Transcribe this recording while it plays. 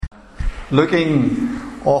looking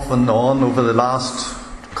off and on over the last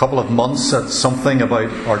couple of months at something about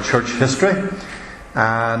our church history,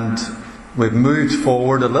 and we've moved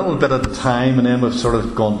forward a little bit at a time, and then we've sort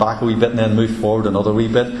of gone back a wee bit and then moved forward another wee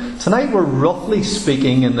bit. Tonight we're roughly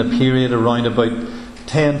speaking in the period around about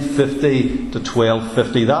 1050 to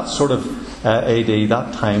 1250, that sort of AD,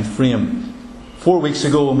 that time frame. 4 weeks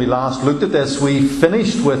ago when we last looked at this, we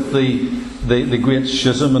finished with the great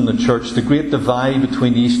schism in the church, the great divide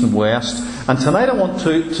between East and West. And tonight I want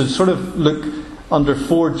to sort of look under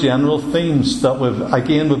 4 general themes that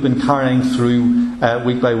we've been carrying through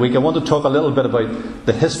week by week. I want to talk a little bit about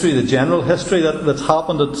the history, the general history that's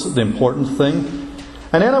happened. It's the important thing.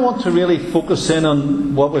 And then I want to really focus in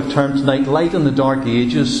on what we've termed tonight, light in the dark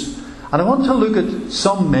ages. And I want to look at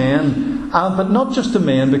some men, but not just the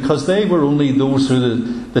men, because they were only those who are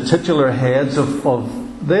the titular heads of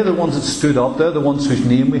they're the ones that stood up, they're the ones whose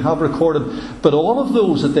name we have recorded. But all of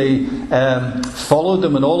those that they followed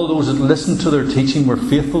them, and all of those that listened to their teaching, were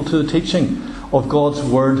faithful to the teaching of God's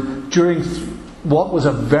Word during what was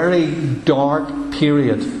a very dark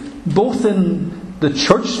period, both in the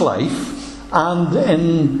church life and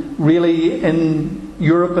in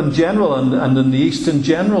Europe in general and in the East in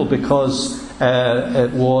general, because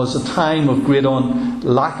it was a time of great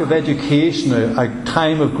lack of education, a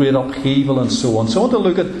time of great upheaval and so on. So I want to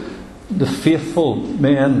look at the faithful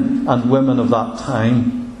men and women of that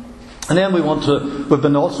time. And then we've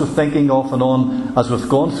been also thinking off and on as we've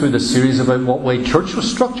gone through this series about what way church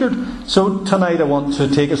was structured. So tonight I want to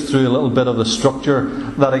take us through a little bit of the structure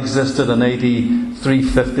that existed in AD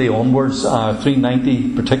 350 onwards,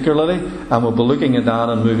 390 particularly, and we'll be looking at that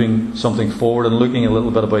and moving something forward and looking a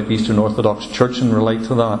little bit about the Eastern Orthodox Church and relate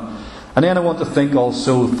to that. And then I want to think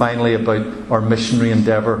also finally about our missionary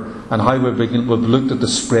endeavour and how we've looked at the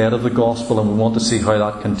spread of the gospel, and we want to see how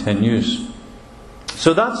that continues.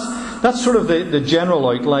 So that's sort of the general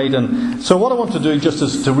outline. And so what I want to do just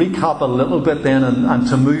is to recap a little bit then and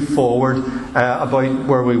to move forward about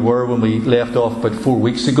where we were when we left off about 4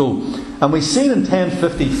 weeks ago. And we've seen in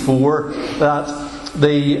 1054 that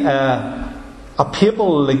a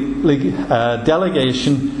papal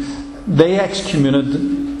delegation, they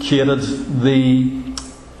excommunicated the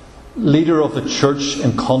leader of the church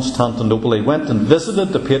in Constantinople. They went and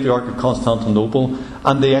visited the Patriarch of Constantinople,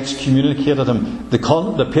 and they excommunicated him.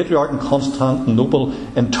 The Patriarch in Constantinople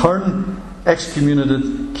in turn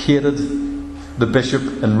excommunicated the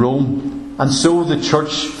bishop in Rome, and so the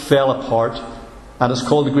church fell apart, and it's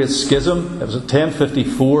called the Great Schism. It was at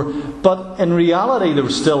 1054, but in reality there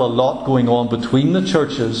was still a lot going on between the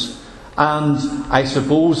churches, and I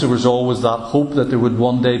suppose there was always that hope that there would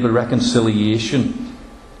one day be reconciliation.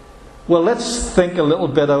 Well, let's think a little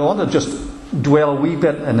bit. I want to just dwell a wee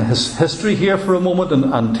bit in his history here for a moment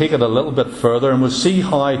and take it a little bit further, and we'll see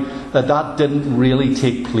how that didn't really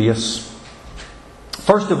take place.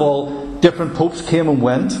 First of all, different popes came and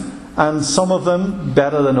went, and some of them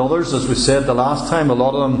better than others. As we said the last time, a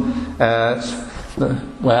lot of them,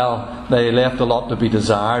 they left a lot to be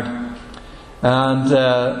desired. And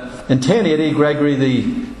in 1080, Gregory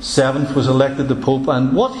VII was elected the Pope,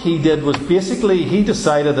 and what he did was basically he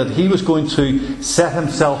decided that he was going to set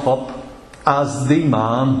himself up as the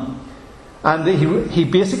man, and he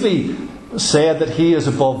basically said that he is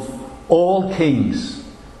above all kings.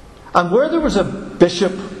 And where there was a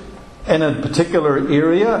bishop in a particular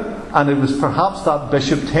area, and it was perhaps that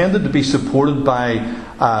bishop tended to be supported by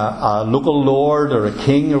a local lord or a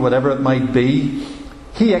king or whatever it might be,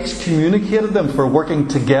 he excommunicated them for working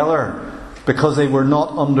together because they were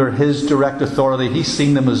not under his direct authority. He's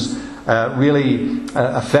seen them as really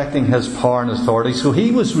affecting his power and authority. So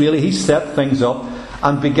he set things up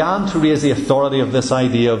and began to raise the authority of this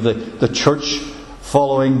idea of the church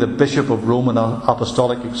following the Bishop of Rome and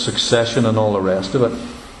apostolic succession and all the rest of it.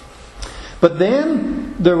 But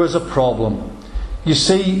then there was a problem. You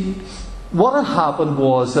see, what had happened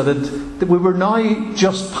was that we were now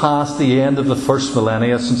just past the end of the first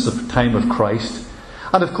millennia since the time of Christ.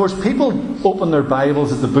 And of course, people open their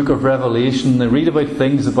Bibles at the book of Revelation, they read about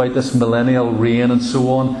things about this millennial reign and so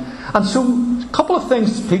on. And so, a couple of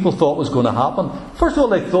things people thought was going to happen. First of all,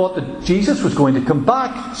 they thought that Jesus was going to come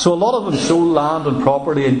back. So a lot of them sold land and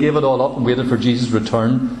property and gave it all up and waited for Jesus'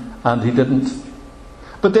 return. And he didn't.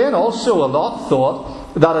 But then also a lot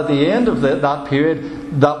thought that at the end of that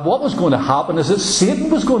period, that what was going to happen is that Satan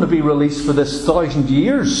was going to be released for this 1,000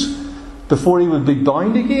 years before he would be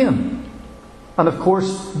bound again. And of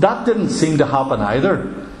course, that didn't seem to happen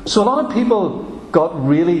either. So a lot of people got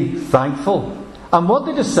really thankful. And what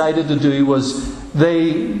they decided to do was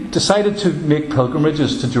they decided to make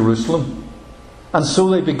pilgrimages to Jerusalem. And so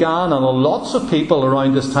they began, and lots of people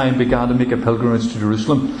around this time began to make a pilgrimage to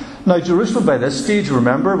Jerusalem. Now, Jerusalem by this stage,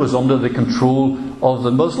 remember, was under the control of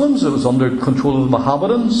the Muslims. It was under control of the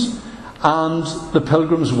Mohammedans. And the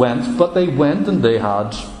pilgrims went, but they went and they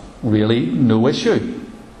had really no issue.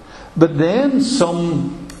 But then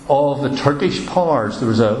some of the Turkish powers, there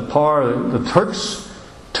was a power, the Turks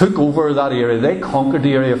took over that area. They conquered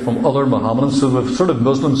the area from other Mohammedans. So with sort of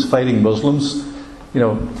Muslims fighting Muslims,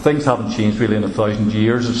 things haven't changed really in 1,000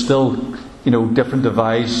 years. There's still, different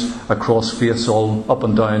divides across faiths all up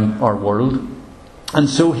and down our world. And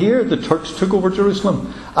so here the Turks took over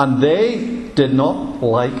Jerusalem. And they did not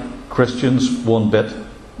like Christians one bit.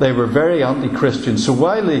 They were very anti-Christian. So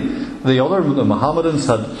while the Mohammedans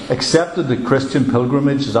had accepted the Christian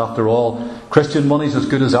pilgrimages, after all, Christian money's as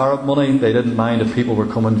good as Arab money. They didn't mind if people were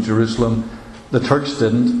coming to Jerusalem. The Turks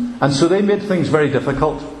didn't. And so they made things very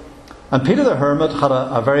difficult. And Peter the Hermit had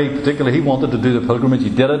a very particular, he wanted to do the pilgrimage, he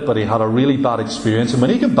did it, but he had a really bad experience. And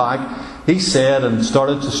when he came back, he said and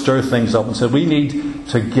started to stir things up and said, we need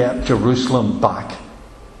to get Jerusalem back.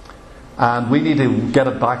 And we need to get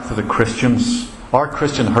it back to the Christians. Our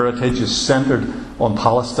Christian heritage is centred on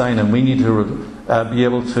Palestine, and we need to be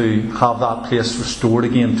able to have that place restored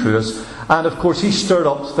again to us. And of course he stirred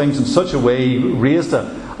up things in such a way, he raised a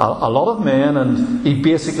lot of men, and he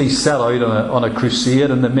basically set out on a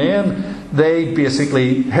crusade. And the men, they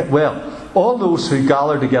basically, all those who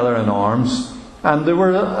gathered together in arms, and there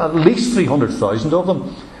were at least 300,000 of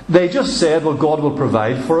them, they just said, well, God will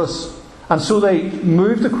provide for us. And so they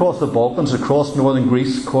moved across the Balkans, across northern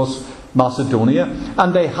Greece, across Macedonia,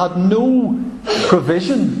 and they had no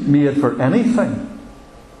provision made for anything.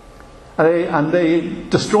 And they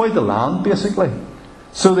destroyed the land, basically.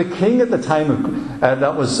 So the king at the time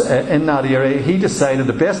that was in that area, he decided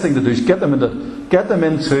the best thing to do is get them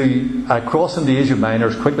into crossing the Asia Minor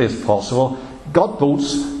as quickly as possible. Got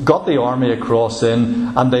boats, got the army across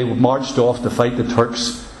and they marched off to fight the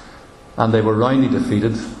Turks. And they were roundly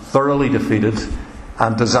defeated, thoroughly defeated,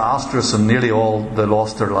 and disastrous, and nearly all they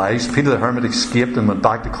lost their lives. Peter the Hermit escaped and went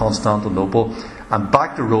back to Constantinople and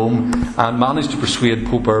back to Rome, and managed to persuade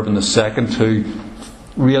Pope Urban II to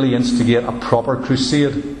really instigate a proper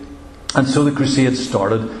crusade. And so the crusade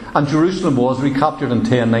started, and Jerusalem was recaptured in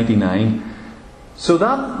 1099. So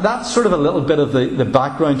that's sort of a little bit of the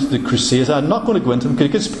background to the Crusades. I'm not going to go into them,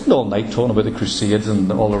 because you could spend all night talking about the Crusades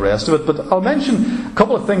and all the rest of it, but I'll mention a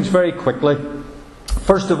couple of things very quickly.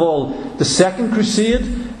 First of all, the Second Crusade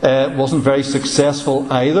wasn't very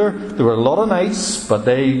successful either. There were a lot of knights, but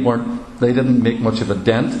they didn't make much of a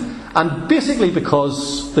dent. And basically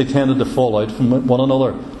because they tended to fall out from one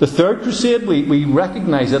another. The Third Crusade, we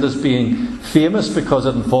recognise it as being famous because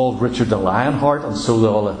it involved Richard the Lionheart, and so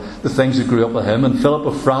all the things that grew up with him, and Philip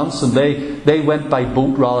of France, and they went by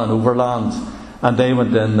boat rather than overland, and they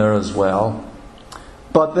went in there as well.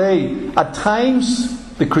 But at times,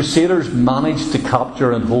 the Crusaders managed to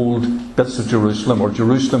capture and hold bits of Jerusalem, or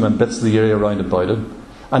Jerusalem and bits of the area round about it.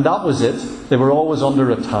 And that was it. They were always under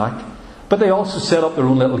attack. But they also set up their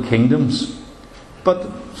own little kingdoms. But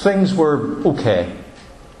things were okay.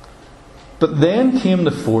 But then came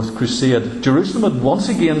the Fourth Crusade. Jerusalem had once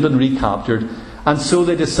again been recaptured, and so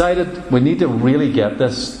they decided, we need to really get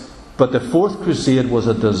this. But the Fourth Crusade was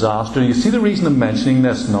a disaster. And you see the reason I'm mentioning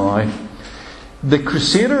this now. The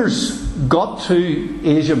Crusaders got to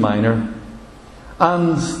Asia Minor,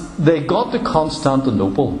 and they got to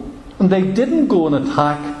Constantinople. And they didn't go and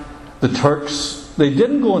attack the Turks. They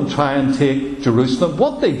didn't go and try and take Jerusalem.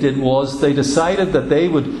 What they did was they decided that they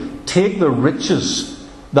would take the riches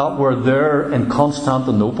that were there in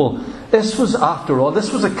Constantinople. This was, after all,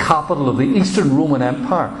 this was the capital of the Eastern Roman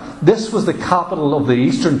Empire. This was the capital of the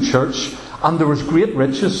Eastern Church, and there was great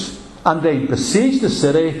riches. And they besieged the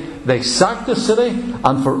city, they sacked the city,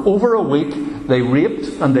 and for over a week they raped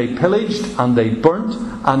and they pillaged and they burnt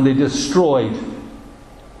and they destroyed.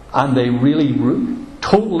 And they really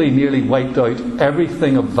totally nearly wiped out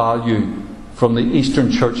everything of value from the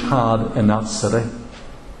Eastern Church had in that city.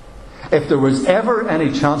 If there was ever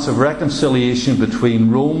any chance of reconciliation between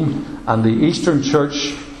Rome and the Eastern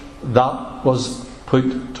Church, that was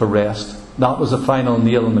put to rest. That was the final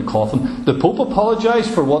nail in the coffin. The Pope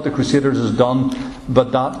apologised for what the Crusaders had done,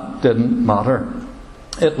 but that didn't matter.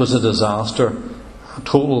 It was a disaster. A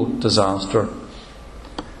total disaster.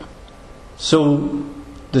 So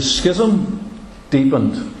the schism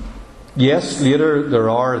deepened. Yes, later there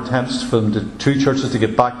are attempts for the two churches to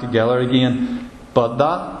get back together again, but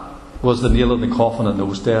that was the nail in the coffin in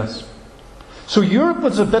those days. So Europe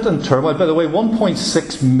was a bit in turmoil. By the way,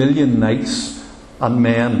 1.6 million knights and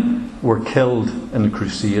men were killed in the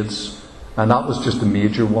Crusades. And that was just the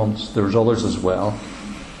major ones. There's others as well.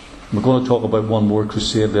 We're going to talk about one more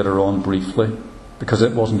crusade later on briefly, because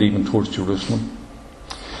it wasn't even towards Jerusalem.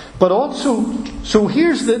 But also, so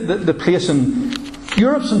here's the place in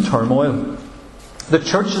Europe's in turmoil. The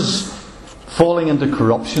church is falling into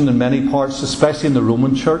corruption in many parts, especially in the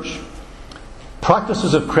Roman church.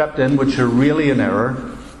 Practices have crept in which are really in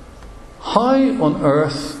error. How on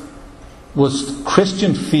earth was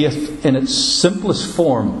Christian faith in its simplest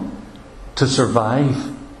form to survive?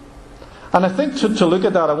 And I think to look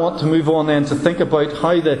at that, I want to move on then to think about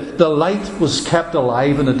how the light was kept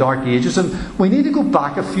alive in the Dark Ages. And we need to go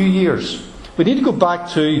back a few years. We need to go back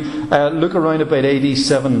to look around about AD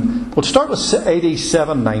 7. We'll start with AD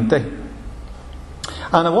 790.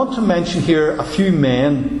 And I want to mention here a few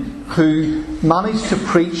men who managed to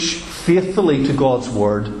preach faithfully to God's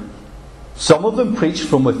Word. Some of them preached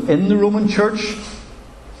from within the Roman Church.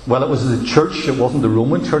 Well, it was the church, it wasn't the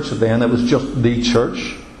Roman Church then, it was just the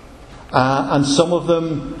church. And some of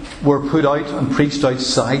them were put out and preached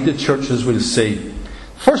outside the church, as we'll see.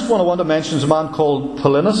 First one I want to mention is a man called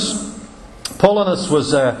Paulinus. Paulinus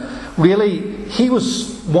was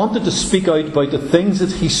wanted to speak out about the things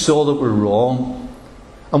that he saw that were wrong.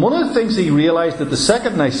 And one of the things he realised that the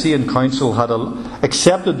Second Nicene Council had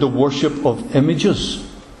accepted the worship of images.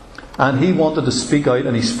 And he wanted to speak out,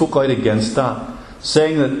 and he spoke out against that,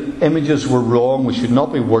 saying that images were wrong, we should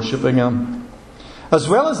not be worshipping them. As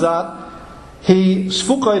well as that, he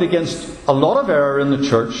spoke out against a lot of error in the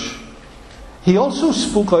church. He also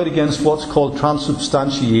spoke out against what's called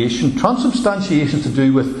transubstantiation. Transubstantiation is to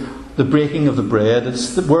do with the breaking of the bread.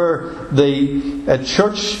 It's where the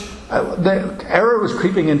church... the error was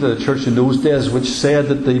creeping into the church in those days, which said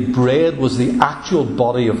that the bread was the actual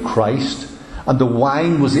body of Christ and the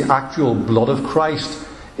wine was the actual blood of Christ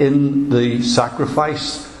in the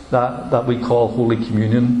sacrifice that we call Holy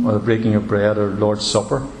Communion, or the breaking of bread, or Lord's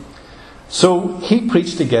Supper. So he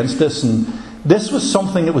preached against this, and this was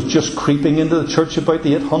something that was just creeping into the church about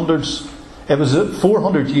the 800s. It was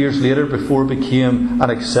 400 years later before it became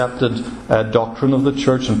an accepted doctrine of the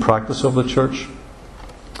church and practice of the church.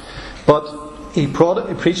 But he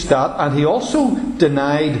preached that, and he also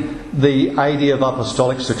denied the idea of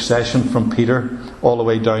apostolic succession from Peter all the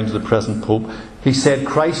way down to the present Pope. He said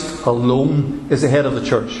Christ alone is the head of the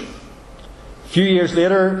church. A few years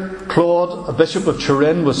later, Claude, a bishop of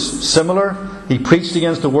Turin, was similar. He preached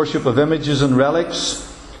against the worship of images and relics.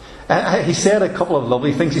 He said a couple of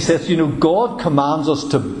lovely things. He says, God commands us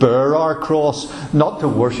to bear our cross, not to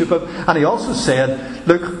worship it. And he also said,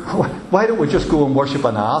 look, why don't we just go and worship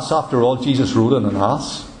an ass? After all, Jesus rode on an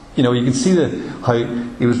ass. You can see how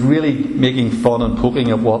he was really making fun and poking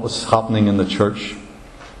at what was happening in the church.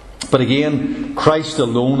 But again, Christ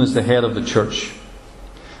alone is the head of the church.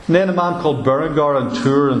 And then a man called Berengar in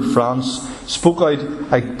Tours in France spoke out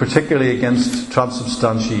particularly against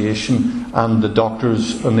transubstantiation and the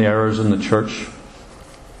doctors and the errors in the church.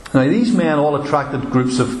 Now these men all attracted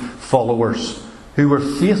groups of followers who were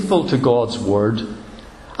faithful to God's Word.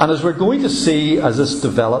 And as we're going to see as this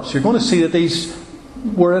develops, you're going to see that these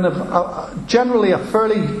were in generally a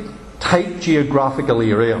fairly tight geographical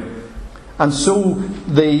area. And so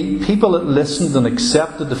the people that listened and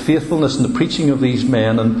accepted the faithfulness and the preaching of these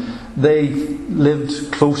men, and they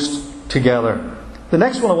lived close together. The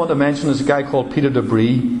next one I want to mention is a guy called Peter de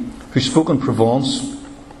Brie, who spoke in Provence.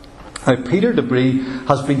 Now, Peter de Brie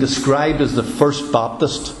has been described as the first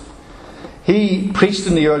Baptist. He preached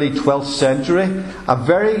in the early 12th century a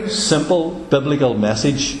very simple biblical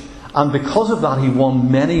message, and because of that he won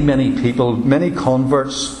many people, many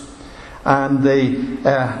converts, and they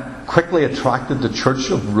quickly attracted the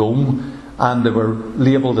Church of Rome, and they were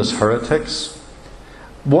labelled as heretics.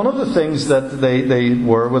 One of the things that they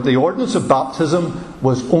were, with the ordinance of baptism,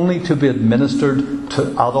 was only to be administered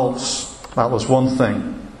to adults. That was one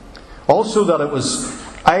thing. Also that it was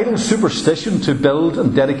idle superstition to build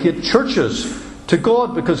and dedicate churches to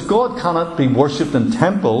God, because God cannot be worshipped in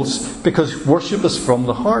temples, because worship is from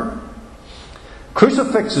the heart.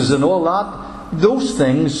 Crucifixes and all that, those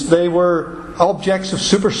things, they were objects of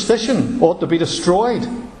superstition, ought to be destroyed.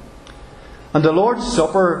 And the Lord's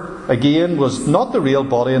Supper, again, was not the real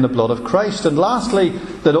body and the blood of Christ. And lastly,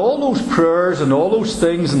 that all those prayers and all those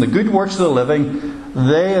things and the good works of the living,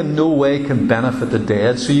 they in no way can benefit the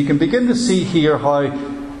dead. So you can begin to see here how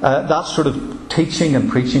that sort of teaching and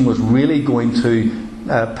preaching was really going to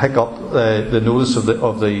pick up the notice of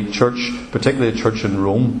the church, particularly the church in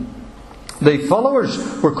Rome. The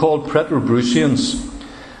followers were called Preterbrucians.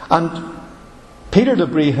 And Peter de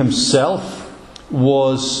Brie himself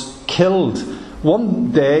was killed.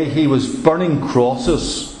 One day he was burning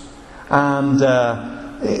crosses, and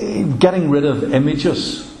getting rid of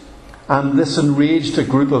images. And this enraged a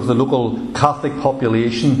group of the local Catholic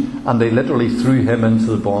population, and they literally threw him into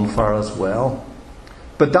the bonfire as well.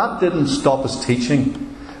 But that didn't stop his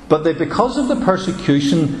teaching. But because of the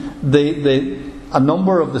persecution, a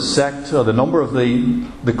number of the sect, or the number of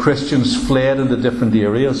the Christians, fled into different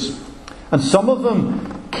areas. And some of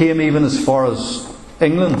them came even as far as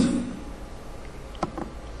England.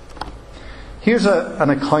 Here's an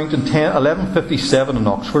account in 1157 in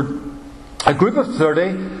Oxford. A group of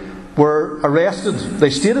 30 were arrested. They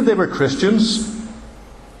stated they were Christians,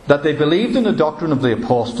 that they believed in the doctrine of the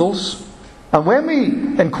apostles. And when we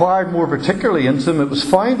inquired more particularly into them, it was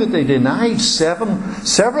found that they denied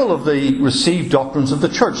several of the received doctrines of the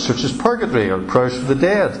church, such as purgatory or prayers for the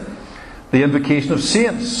dead, the invocation of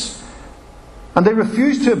saints. And they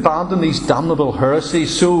refused to abandon these damnable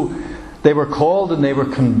heresies, so they were called and they were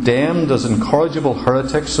condemned as incorrigible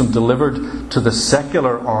heretics and delivered to the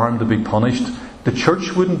secular arm to be punished. The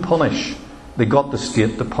church wouldn't punish. They got the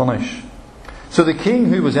state to punish. So the king,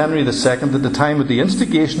 who was Henry II at the time, at the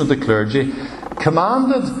instigation of the clergy,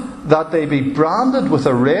 commanded that they be branded with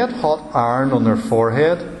a red-hot iron on their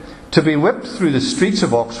forehead, to be whipped through the streets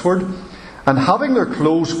of Oxford, and having their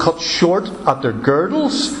clothes cut short at their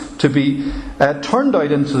girdles, to be turned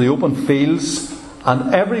out into the open fields,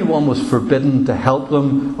 and everyone was forbidden to help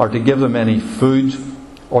them or to give them any food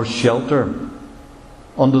or shelter,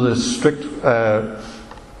 under the strict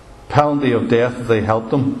penalty of death if they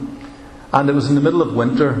helped them. And it was in the middle of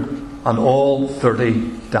winter, and all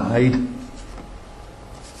 30 died.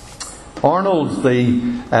 Arnold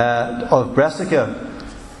of Brescia,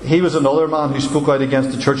 he was another man who spoke out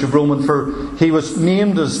against the Church of Rome, and he was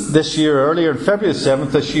named as this year earlier, on February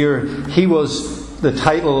 7th this year, he was the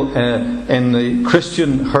title in the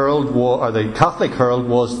Christian Herald, or the Catholic Herald,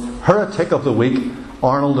 was Heretic of the Week,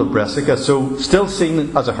 Arnold of Brescia, so still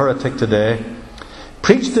seen as a heretic today.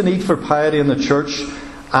 Preached the need for piety in the church,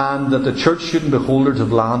 and that the church shouldn't be holders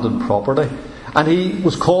of land and property. And he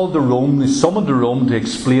was called to Rome, he summoned to Rome to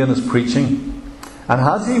explain his preaching. And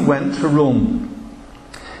as he went to Rome,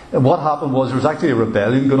 what happened was there was actually a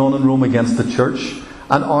rebellion going on in Rome against the church,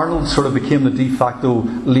 and Arnold sort of became the de facto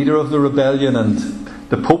leader of the rebellion, and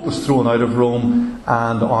the Pope was thrown out of Rome,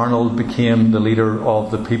 and Arnold became the leader of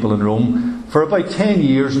the people in Rome for about 10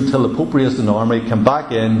 years, until the Pope raised an army, came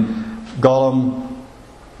back in, got him,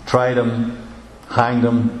 tried him, hanged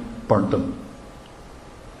him, burnt him.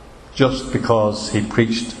 Just because he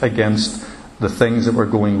preached against the things that were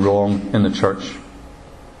going wrong in the church.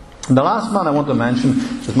 And the last man I want to mention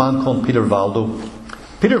is a man called Peter Valdo.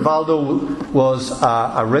 Peter Valdo was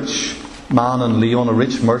a rich man in Leon, a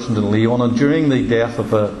rich merchant in Leon, and during the death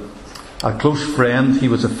of a close friend, he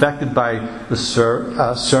was affected by the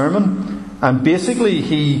sermon, and basically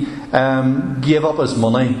he gave up his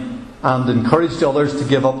money and encouraged others to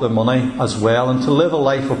give up their money as well, and to live a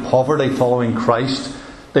life of poverty following Christ.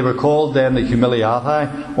 They were called then the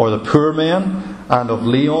Humiliati, or the poor men, and of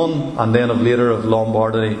Leon, and then later of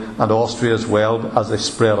Lombardy and Austria as well, as they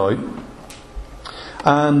spread out.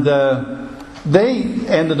 And they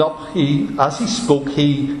ended up, as he spoke,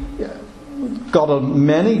 he got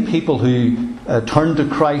many people who turned to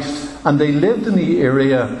Christ, and they lived in the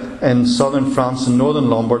area in southern France, in northern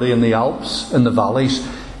Lombardy, in the Alps, in the valleys.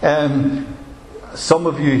 Some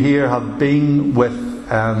of you here have been with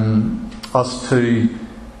us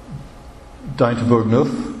down to Bourgneuf,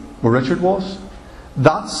 where Richard was.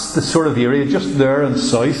 That's the sort of area just there in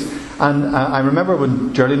south. And I remember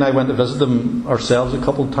when Geraldine and I went to visit them ourselves a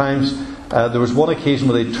couple of times, there was one occasion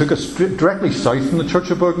where they took us directly south from the Church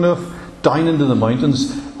of Bourgneuf, down into the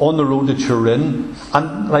mountains, on the road to Turin.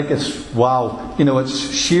 And it's wow,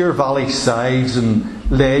 it's sheer valley sides and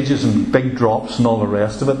ledges and big drops and all the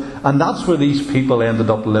rest of it. And that's where these people ended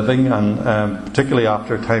up living, and particularly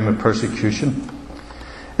after a time of persecution.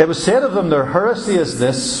 It was said of them, their heresy is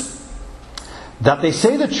this, that they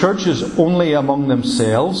say the church is only among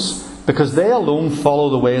themselves because they alone follow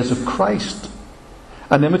the ways of Christ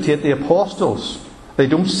and imitate the apostles. They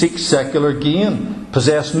don't seek secular gain,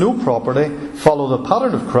 possess no property, follow the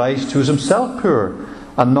pattern of Christ, who is himself poor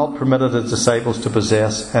and not permitted his disciples to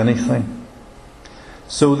possess anything.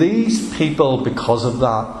 So these people, because of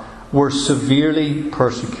that, were severely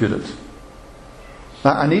persecuted.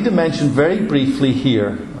 Now, I need to mention very briefly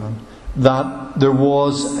here that there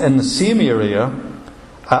was, in the same area,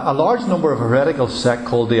 a large number of heretical sect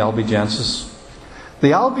called the Albigenses.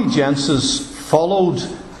 The Albigenses followed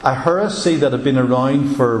a heresy that had been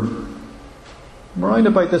around for around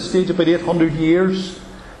about this stage, about 800 years.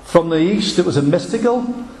 From the east, it was a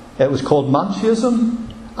mystical. It was called Manchaism.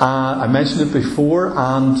 I mentioned it before,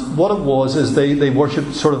 and what it was is they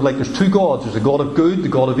worshipped sort of like there's two gods. There's a God of good, the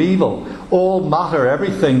God of evil. All matter,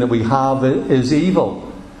 everything that we have is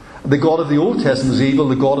evil. The God of the Old Testament is evil,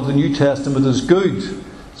 the God of the New Testament is good.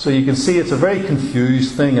 So you can see it's a very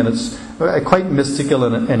confused thing, and it's quite mystical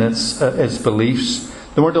in its beliefs.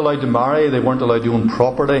 They weren't allowed to marry, they weren't allowed to own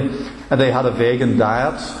property, and they had a vegan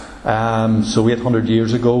diet, so 800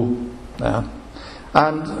 years ago.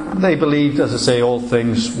 And they believed, as I say, all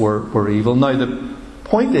things were evil. Now the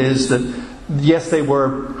point is that, yes, they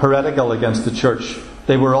were heretical against the church.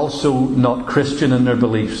 They were also not Christian in their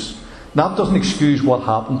beliefs. That doesn't excuse what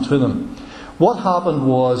happened to them. What happened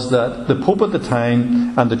was that the Pope at the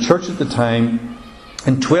time and the church at the time,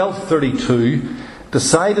 in 1232,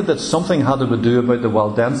 decided that something had to do about the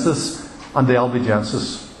Waldenses and the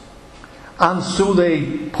Albigenses. And so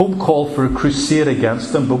the Pope called for a crusade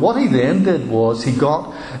against them. But what he then did was he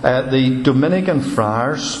got the Dominican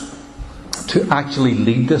friars to actually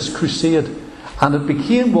lead this crusade. And it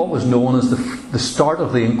became what was known as the start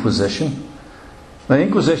of the Inquisition. Now, the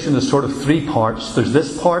Inquisition is sort of three parts. There's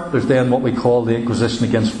this part, there's then what we call the Inquisition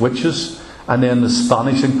against witches, and then the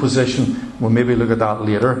Spanish Inquisition. We'll maybe look at that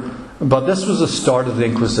later. But this was the start of the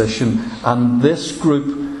Inquisition, and this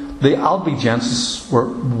group, the Albigenses, were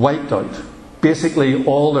wiped out. Basically,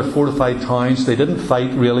 all their fortified towns, they didn't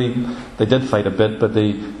fight really. They did fight a bit, but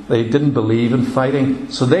they didn't believe in fighting.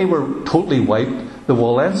 So they were totally wiped. The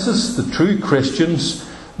Waldenses, the true Christians,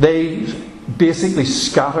 they basically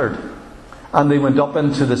scattered. And they went up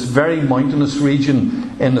into this very mountainous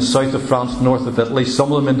region in the south of France, north of Italy.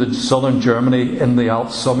 Some of them into southern Germany in the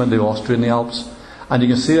Alps, some into Austria in the Alps. And you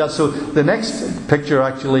can see that. So the next picture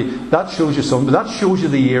actually, that shows you something. That shows you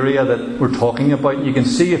the area that we're talking about. You can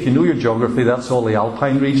see, if you know your geography, that's all the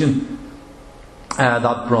Alpine region.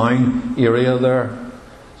 That brown area there.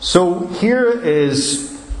 So here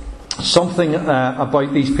is something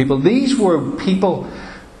about these people. These were people,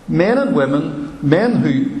 men and women, men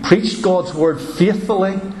who preached God's word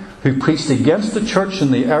faithfully, who preached against the church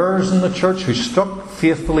and the errors in the church, who stuck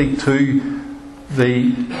faithfully to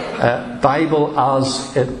the Bible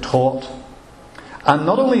as it taught. And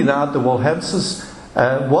not only that, the Waldenses,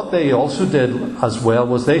 what they also did as well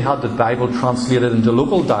was they had the Bible translated into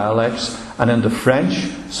local dialects and into French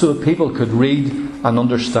so that people could read and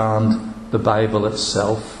understand the Bible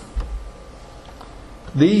itself.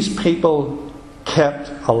 These people kept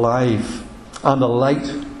alive and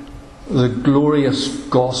alight the glorious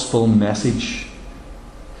gospel message.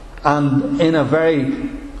 And in a very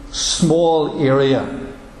small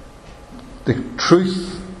area, the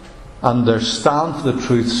truth and their stand for the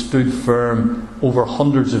truth stood firm over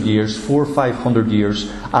hundreds of years, 400 or 500 years.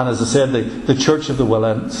 And as I said, the Church of the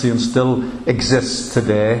Waldensians still exists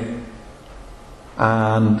today.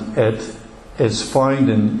 And it is found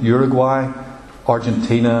in Uruguay,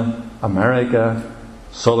 Argentina, America,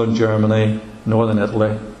 southern Germany, northern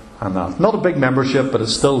Italy, and that. Not a big membership, but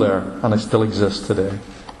it's still there, and it still exists today.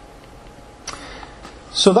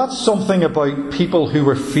 So that's something about people who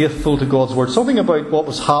were faithful to God's word. Something about what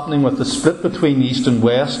was happening with the split between East and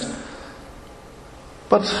West.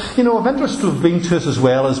 But, of interest to have been to us as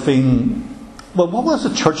well has been, well, what was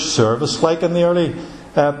the church service like in the early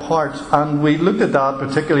part? And we looked at that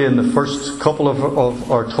particularly in the first couple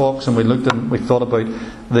of our talks, and we thought about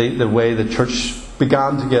the way the church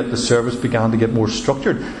the service began to get more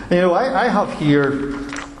structured. And, I have here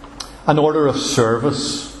an order of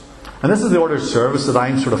service. And this is the order of service that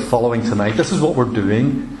I'm sort of following tonight. This is what we're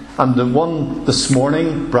doing. And the one this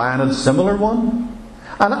morning, Brian had a similar one.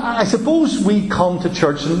 And I suppose we come to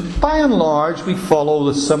church and by and large we follow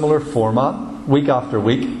the similar format week after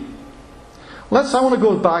week. I want to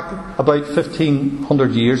go back about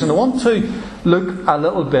 1500 years and I want to look a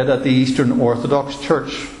little bit at the Eastern Orthodox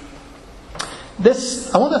Church.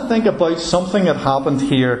 I want to think about something that happened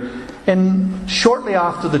here shortly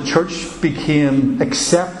after the church became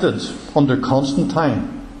accepted under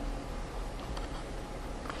Constantine.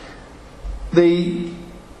 The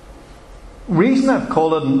reason I've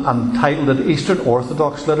called it and titled it Eastern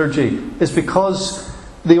Orthodox Liturgy is because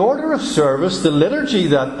the order of service, the liturgy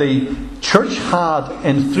that the church had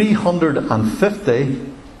in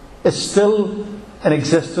 350 is still in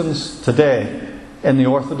existence today in the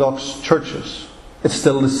Orthodox churches. It's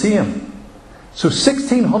still the same. So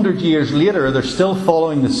 1600 years later, they're still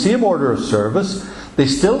following the same order of service. They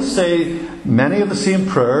still say many of the same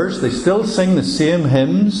prayers. They still sing the same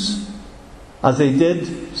hymns as they did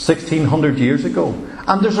 1600 years ago.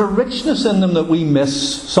 And there's a richness in them that we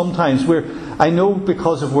miss sometimes. I know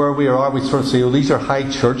because of where we are, we sort of say, oh, these are high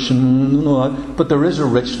church, and but there is a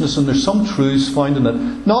richness and there's some truths found in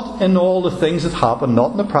it. Not in all the things that happen,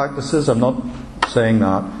 not in the practices, I'm not saying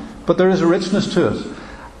that, but there is a richness to it.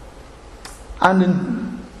 And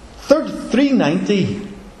in 390,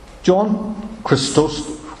 John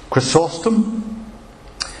Chrysostom,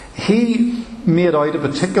 he made out a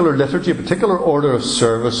particular liturgy, a particular order of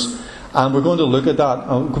service, and we're going to look at that.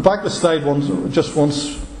 I'll go back to slide just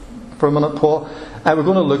once for a minute, Paul. We're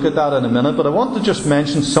going to look at that in a minute, but I want to just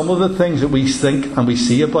mention some of the things that we think and we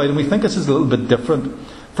see about, and we think this is a little bit different.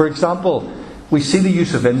 For example, we see the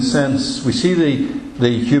use of incense, we see the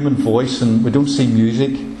human voice, and we don't see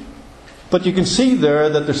music. But you can see there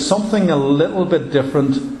that there's something a little bit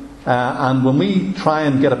different, and when we try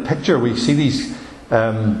and get a picture, we see these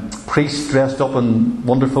priests dressed up in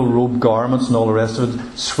wonderful robe garments and all the rest of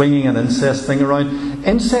it, swinging an incense thing around.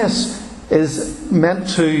 Incense is meant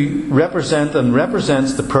to represent and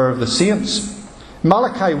represents the prayer of the saints.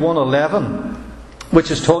 Malachi 1:11, which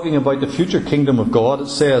is talking about the future kingdom of God, it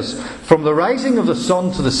says, "From the rising of the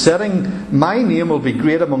sun to the setting, my name will be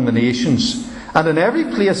great among the nations, and in every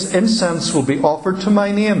place incense will be offered to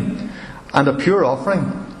my name, and a pure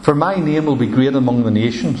offering, for my name will be great among the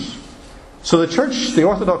nations." So the church, the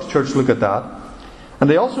Orthodox Church, look at that. And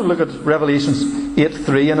they also look at Revelations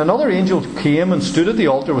 8:3. "And another angel came and stood at the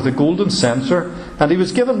altar with a golden censer, and he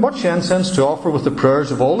was given much incense to offer with the prayers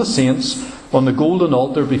of all the saints on the golden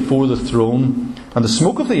altar before the throne. And the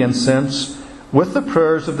smoke of the incense with the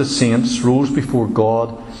prayers of the saints rose before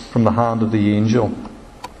God from the hand of the angel."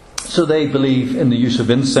 So they believe in the use of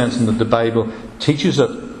incense and that the Bible teaches it.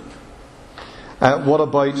 What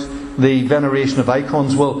about the veneration of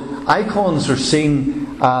icons? Well, icons are seen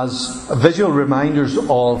as visual reminders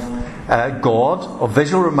of God, of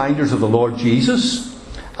visual reminders of the Lord Jesus,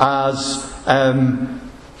 as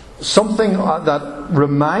something that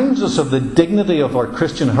reminds us of the dignity of our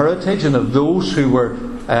Christian heritage and of those who were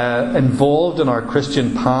involved in our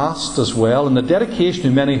Christian past as well, and the dedication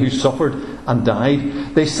of many who suffered and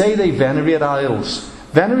died. They say they venerate idols.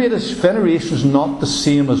 Veneration is not the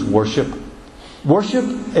same as worship. Worship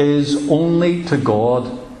is only to God.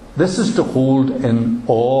 This is to hold in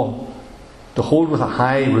awe, to hold with a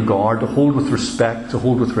high regard, to hold with respect, to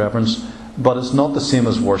hold with reverence, but it's not the same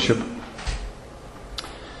as worship.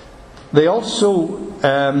 They also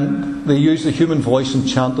they use the human voice in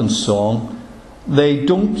chant and song. They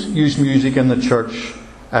don't use music in the church.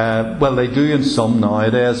 Well, they do in some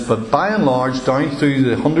nowadays, but by and large, down through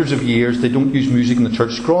the hundreds of years, they don't use music in the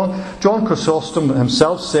church. John Chrysostom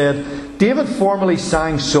himself said, "David formerly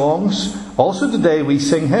sang songs, also today we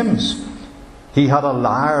sing hymns. He had a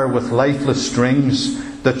lyre with lifeless strings.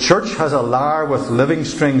 The church has a lyre with living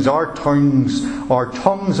strings. Our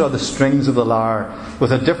tongues are the strings of the lyre,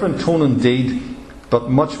 with a different tone indeed, but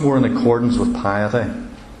much more in accordance with piety."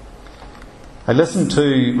 I listened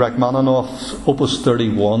to Rachmaninoff's Opus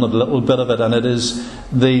 31, a little bit of it, and it is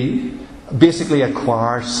basically a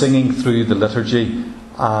choir singing through the liturgy,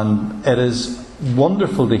 and it is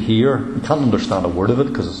wonderful to hear. You can't understand a word of it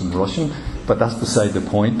because it's in Russian, but that's beside the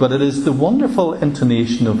point. But it is the wonderful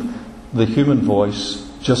intonation of the human voice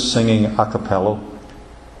just singing a cappella.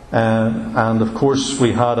 And of course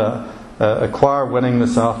we had a choir winning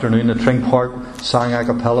this afternoon. The Tring Park sang a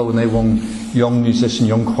cappella when they won Young Musician,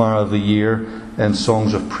 Young Choir of the Year in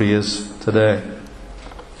Songs of Praise today.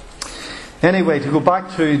 Anyway, to go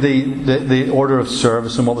back to the order of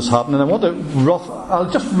service and what was happening, I'll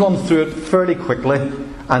just run through it fairly quickly,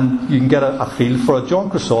 and you can get a feel for it. John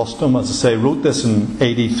Chrysostom, as I say, wrote this in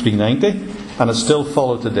AD 390, and it's still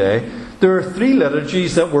followed today. There are three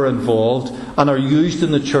liturgies that were involved and are used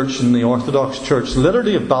in the church, in the Orthodox Church. The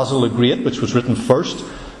Liturgy of Basil the Great, which was written first.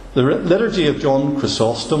 The Liturgy of John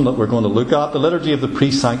Chrysostom that we're going to look at. The Liturgy of the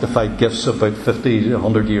Pre-Sanctified Gifts about 50 to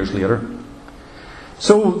 100 years later.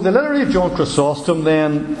 So the Liturgy of John Chrysostom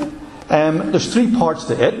then, there's three parts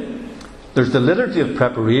to it. There's the Liturgy of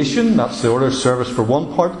Preparation, that's the order of service for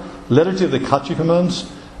one part. Liturgy of the Catechumens.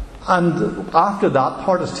 And after that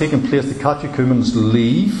part has taken place, the catechumens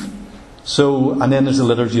leave. And then there's the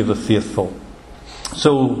Liturgy of the Faithful.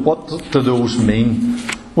 So what do those mean?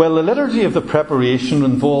 Well, the Liturgy of the Preparation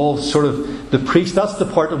involves sort of the priest. That's the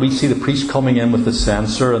part that we see the priest coming in with the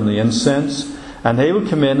censer and the incense. And they will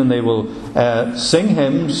come in and they will sing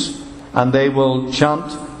hymns, and they will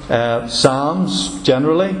chant psalms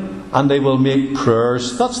generally, and they will make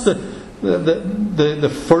prayers. That's the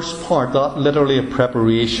first part, that literally a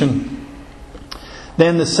preparation.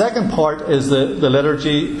 Then the second part is the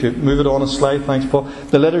liturgy. If you move it on a slide, thanks, Paul.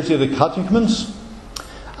 The Liturgy of the Catechumens.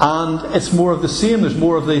 And it's more of the same. There's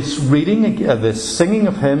more of this reading, this singing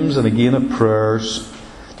of hymns, and again of prayers.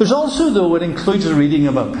 There's also, though, it includes the reading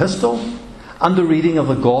of an epistle and the reading of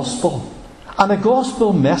a gospel. And a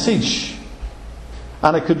gospel message.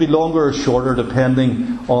 And it could be longer or shorter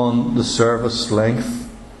depending on the service length.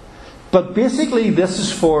 But basically this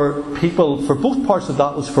is for people, for both parts of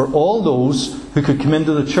that was for all those who could come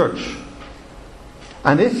into the church.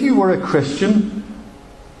 And if you were a Christian,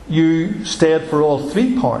 you stayed for all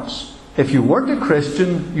three parts. If you weren't a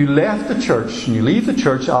Christian, you left the church, and you leave the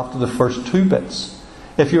church after the first two bits.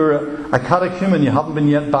 If you're a catechumen, you haven't been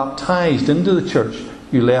yet baptized into the church,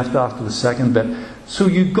 you left after the second bit. So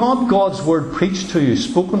you got God's word preached to you,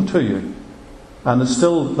 spoken to you. And it's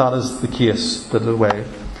still, that is the case, that way.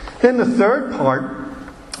 Then the third part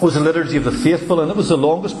was the liturgy of the faithful, and it was the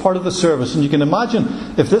longest part of the service. And you can imagine,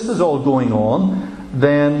 if this is all going on,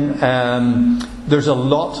 then there's a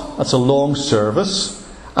lot, it's a long service.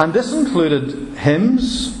 And this included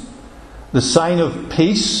hymns, the sign of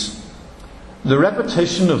peace, the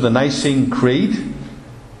repetition of the Nicene Creed,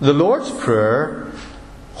 the Lord's Prayer,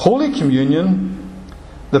 Holy Communion,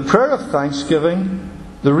 the prayer of thanksgiving,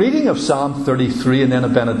 the reading of Psalm 33, and then a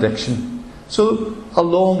benediction. So, a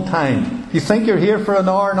long time. You think you're here for an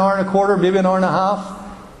hour and a quarter, maybe an hour and a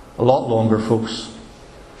half? A lot longer, folks.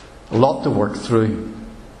 A lot to work through.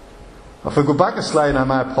 If we go back a slide, and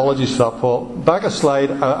my apologies for that, Paul. Back a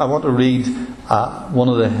slide, I want to read one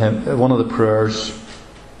of the prayers.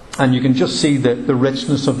 And you can just see the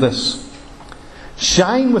richness of this.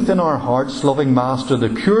 Shine within our hearts, loving Master, the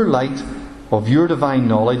pure light of your divine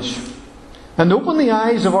knowledge, and open the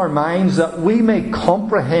eyes of our minds that we may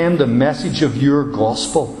comprehend the message of your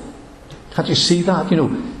gospel. Can't you see that?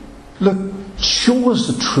 Look, show us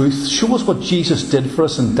the truth. Show us what Jesus did for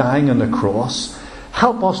us in dying on the cross.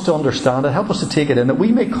 Help us to understand it. Help us to take it in, that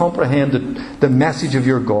we may comprehend the message of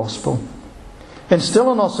your gospel.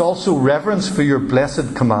 Instill in us also reverence for your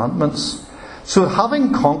blessed commandments, so that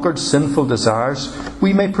having conquered sinful desires,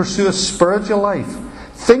 we may pursue a spiritual life,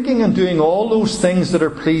 thinking and doing all those things that are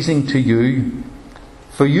pleasing to you.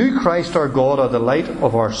 For you, Christ our God, are the light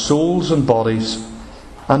of our souls and bodies,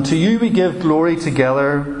 and to you we give glory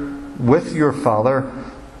together with your Father,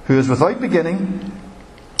 who is without beginning,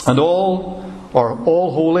 and all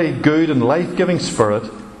holy, good and life-giving Spirit,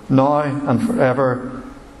 now and forever,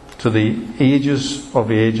 to the ages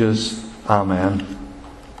of ages. Amen.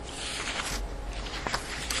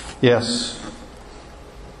 Yes.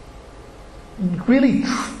 Really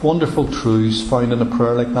wonderful truths found in a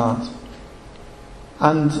prayer like that.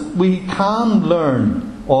 And we can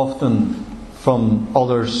learn often from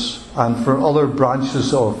others and from other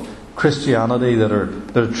branches of Christianity that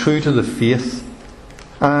are true to the faith.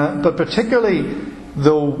 But particularly,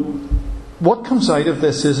 though, what comes out of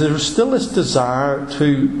this is there's still this desire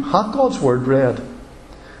to have God's Word read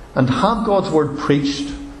and have God's Word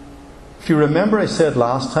preached. If you remember, I said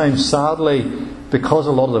last time, sadly, because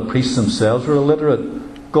a lot of the priests themselves were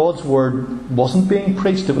illiterate, God's Word wasn't being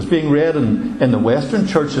preached. It was being read in the Western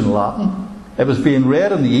Church in Latin. It was being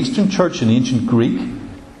read in the Eastern Church in ancient Greek.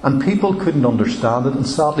 And people couldn't understand it, and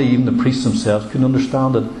sadly even the priests themselves couldn't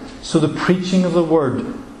understand it. So the preaching of the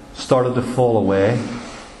Word started to fall away.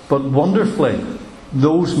 But wonderfully,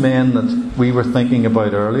 those men that we were thinking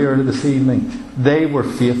about earlier this evening, they were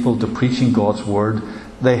faithful to preaching God's Word.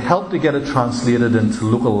 They helped to get it translated into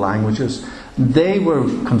local languages. They were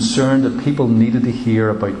concerned that people needed to hear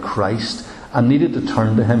about Christ and needed to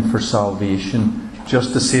turn to Him for salvation,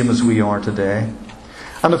 just the same as we are today.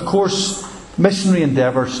 And of course, missionary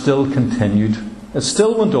endeavour still continued. It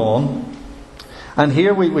still went on. And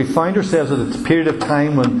here we find ourselves at a period of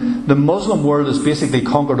time when the Muslim world has basically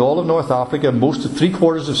conquered all of North Africa, most of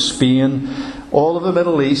 3/4 of Spain, all of the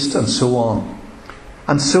Middle East, and so on.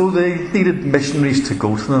 And so they needed missionaries to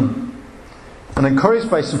go to them. And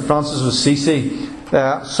encouraged by St. Francis of Assisi,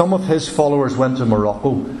 some of his followers went to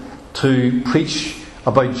Morocco to preach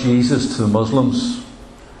about Jesus to the Muslims.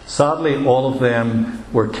 Sadly, all of them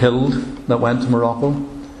were killed that went to Morocco.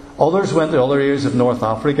 Others went to other areas of North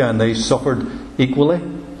Africa and they suffered equally,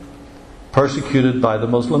 persecuted by the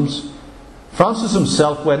Muslims. Francis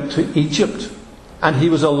himself went to Egypt, and he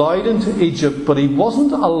was allowed into Egypt, but he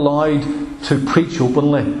wasn't allowed to preach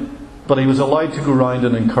openly, but he was allowed to go around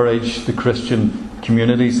and encourage the Christian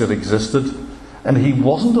communities that existed. And he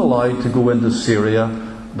wasn't allowed to go into Syria.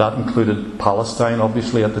 That included Palestine,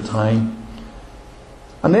 obviously, at the time.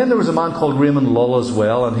 And then there was a man called Raymond Lull as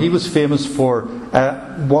well, and he was famous for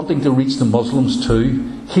wanting to reach the Muslims too.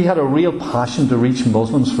 He had a real passion to reach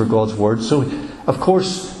Muslims for God's Word. So, of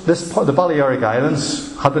course, the Balearic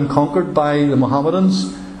Islands had been conquered by the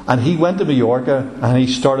Mohammedans, And he went to Majorca and he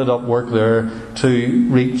started up work there to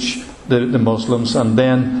reach the Muslims, and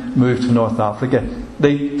then moved to North Africa.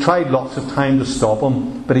 They tried lots of time to stop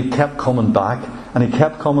him, but he kept coming back, and he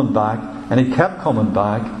kept coming back, and he kept coming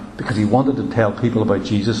back, because he wanted to tell people about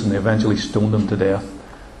Jesus, and they eventually stoned him to death.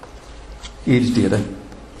 Aged 80.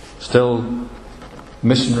 Still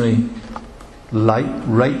missionary,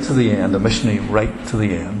 right to the end. A missionary right to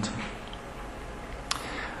the end.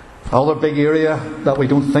 Another big area that we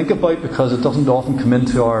don't think about, because it doesn't often come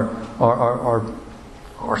into our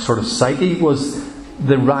sort of psyche, was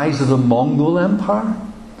the rise of the Mongol Empire.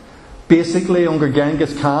 Basically, under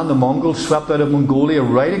Genghis Khan, the Mongols swept out of Mongolia,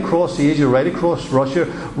 right across Asia, right across Russia,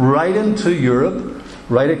 right into Europe,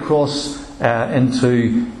 right across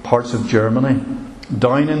into parts of Germany,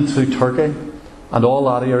 down into Turkey and all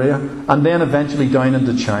that area, and then eventually down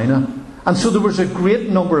into China. And so there was a great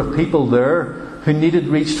number of people there who needed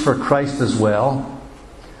reached for Christ as well.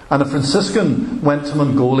 And a Franciscan went to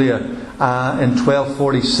Mongolia in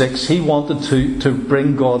 1246. He wanted to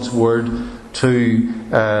bring God's word to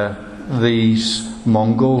these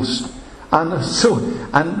Mongols. And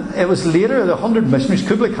it was later, the 100 missionaries,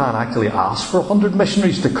 Kublai Khan actually asked for 100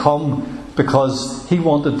 missionaries to come, because he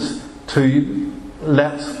wanted to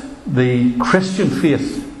let the Christian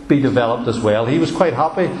faith be developed as well. He was quite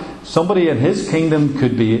happy. Somebody in his kingdom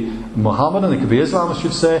could be Mohammedan, they could be Islam, I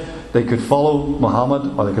should say. They could follow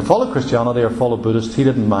Muhammad, or they could follow Christianity or follow Buddhist. He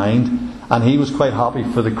didn't mind. And he was quite happy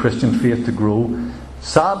for the Christian faith to grow.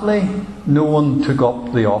 Sadly, no one took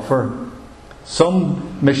up the offer.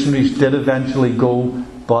 Some missionaries did eventually go,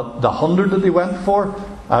 but the 100 that they went for,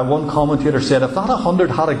 one commentator said, if that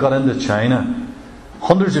 100 had got into China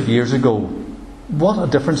hundreds of years ago, what a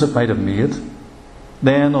difference it might have made.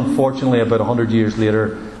 Then, unfortunately, about 100 years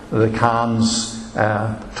later, the Khans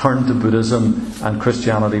turned to Buddhism, and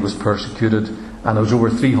Christianity was persecuted, and it was over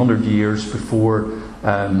 300 years before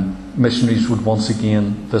missionaries would once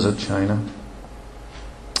again visit China.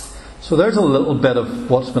 So there's a little bit of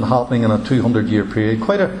what's been happening in a 200-year period.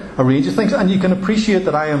 Quite a range of things. And you can appreciate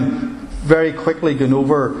that I am very quickly going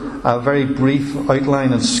over a very brief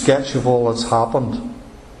outline and sketch of all that's happened.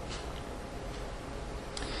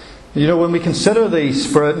 You know, when we consider the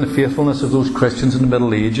spirit and the faithfulness of those Christians in the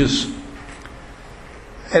Middle Ages,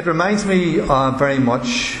 it reminds me very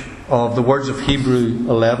much of the words of Hebrew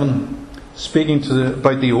 11, speaking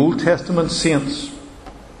about the Old Testament saints.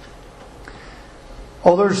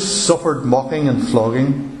 Others suffered mocking and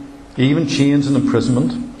flogging, even chains and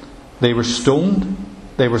imprisonment. They were stoned,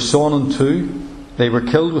 they were sawn in two, they were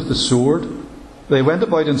killed with the sword. They went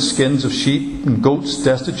about in skins of sheep and goats,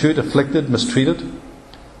 destitute, afflicted, mistreated,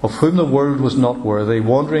 of whom the world was not worthy,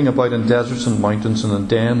 wandering about in deserts and mountains and in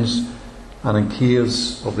dens and in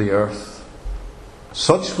caves of the earth.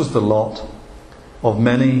 Such was the lot of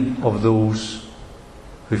many of those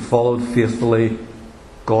who followed faithfully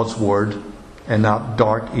God's word in that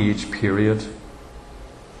dark age period.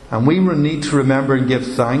 And we need to remember and give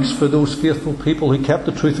thanks for those faithful people who kept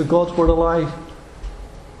the truth of God's word alive.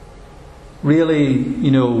 Really,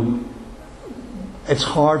 you know, it's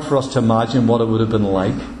hard for us to imagine what it would have been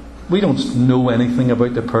like. We don't know anything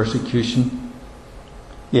about the persecution.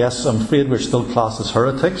 Yes, I'm afraid we're still classed as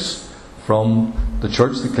heretics from the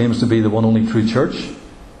church that claims to be the one only true church.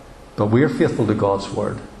 But we're faithful to God's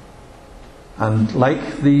word. And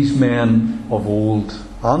like these men of old,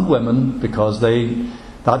 and women, because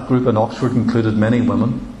that group in Oxford included many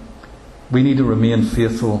women, we need to remain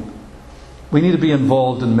faithful. We need to be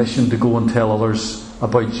involved in mission to go and tell others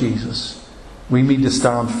about Jesus. We need to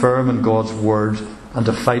stand firm in God's word and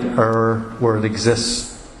to fight error where it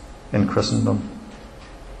exists in Christendom.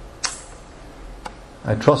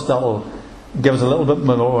 I trust that will give us a little bit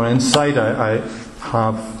more insight. I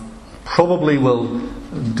probably will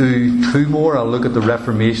do two more. I'll look at the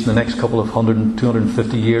Reformation, the next couple of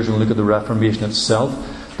 250 years, and look at the Reformation itself.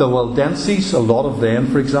 The Waldenses, a lot of them,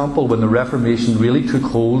 for example, when the Reformation really took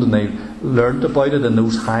hold and they learned about it in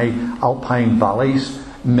those high alpine valleys,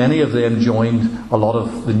 many of them joined a lot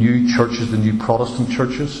of the new churches, the new Protestant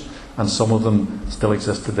churches, and some of them still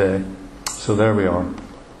exist today. So there we are.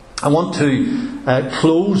 I want to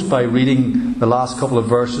close by reading the last couple of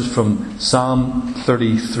verses from Psalm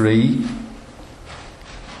 33.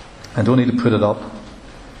 I don't need to put it up.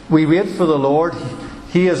 We wait for the Lord.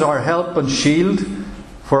 He is our help and shield.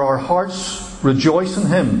 For our hearts rejoice in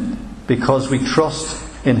Him, because we trust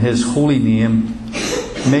in His holy name.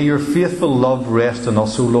 May your faithful love rest in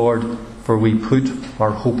us, O Lord, for we put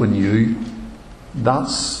our hope in you.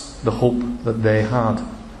 That's the hope that they had.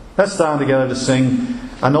 Let's stand together to sing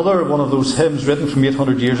another one of those hymns written from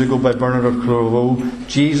 800 years ago by Bernard of Clairvaux,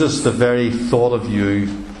 Jesus, the very thought of you.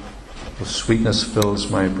 with sweetness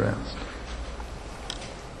fills my breast.